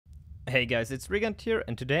Hey guys, it's Regund here,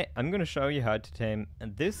 and today I'm gonna show you how to tame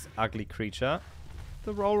this ugly creature,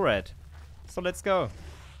 the roll rat. So let's go.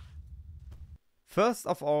 First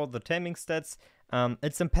of all, the taming stats.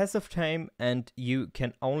 It's a passive tame, and you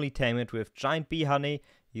can only tame it with giant bee honey.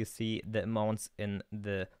 You see the amounts in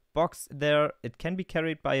the box there. It can be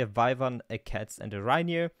carried by a wyvern, a cat, and a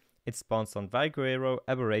rhino. It spawns on Valguero,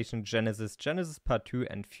 Aberration, Genesis, Genesis Part 2,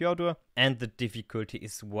 and Fjordur, and the difficulty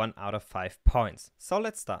is 1 out of 5 points. So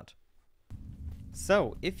let's start.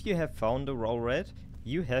 So, if you have found a roll rat,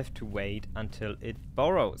 you have to wait until it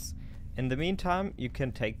burrows. In the meantime, you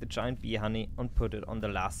can take the giant bee honey and put it on the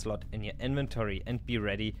last slot in your inventory and be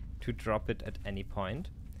ready to drop it at any point.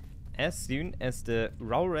 As soon as the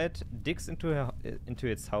roll rat digs into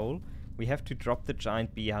its hole, we have to drop the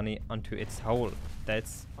giant bee honey onto its hole.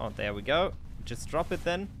 That's, oh, there we go. Just drop it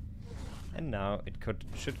then. And now it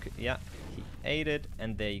yeah, he ate it,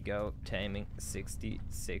 and there you go, taming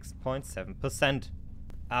 66.7%.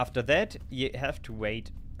 After that, you have to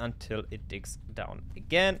wait until it digs down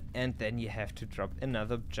again, and then you have to drop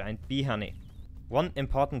another giant bee honey. One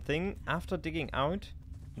important thing, after digging out,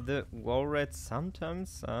 the roll rat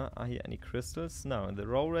sometimes, are here any crystals? No, the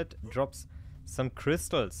roll rat drops some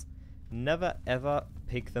crystals. Never ever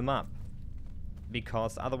pick them up,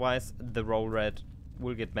 because otherwise the roll rat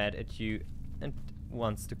will get mad at you and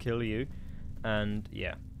wants to kill you. And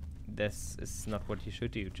yeah, this is not what you should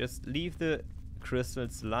do. Just leave the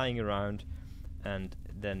crystals lying around, and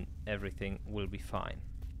then everything will be fine.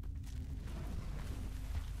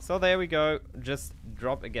 So there we go. Just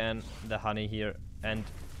drop again the honey here, and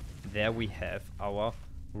there we have our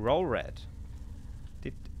roll rat.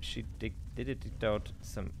 Did it dig out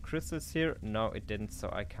some crystals here? No, it didn't, so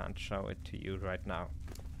I can't show it to you right now.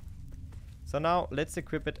 So now let's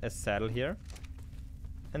equip it as saddle here,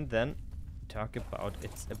 and then talk about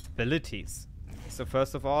its abilities. So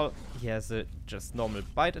first of all, he has a just normal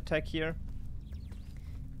bite attack here.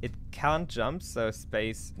 It can't jump, so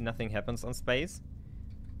space, nothing happens on space,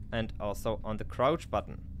 and also on the crouch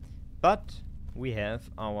button. But we have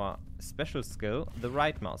our special skill, the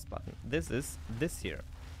right mouse button. This is this here.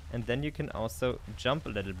 And then you can also jump a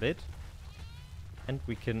little bit, and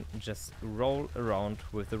we can just roll around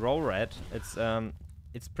with the roll rat.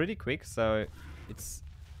 It's pretty quick, so it's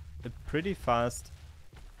a pretty fast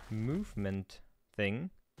movement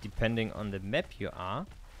thing, depending on the map you are.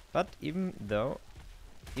 But even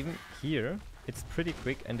here, it's pretty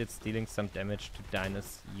quick, and it's dealing some damage to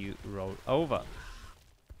dinos you roll over.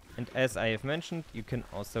 And as I have mentioned, you can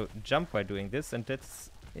also jump by doing this, and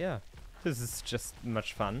that's, yeah, this is just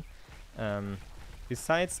much fun.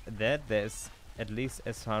 Besides that, there's, at least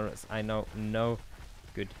as far as I know, no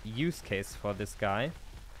good use case for this guy.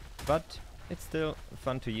 But it's still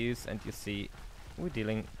fun to use, and you see we're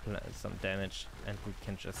dealing some damage, and we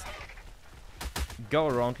can just go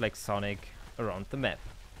around like Sonic around the map.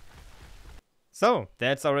 So,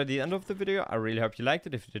 that's already the end of the video. I really hope you liked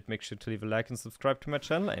it. If you did, make sure to leave a like and subscribe to my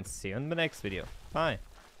channel, and see you in the next video. Bye!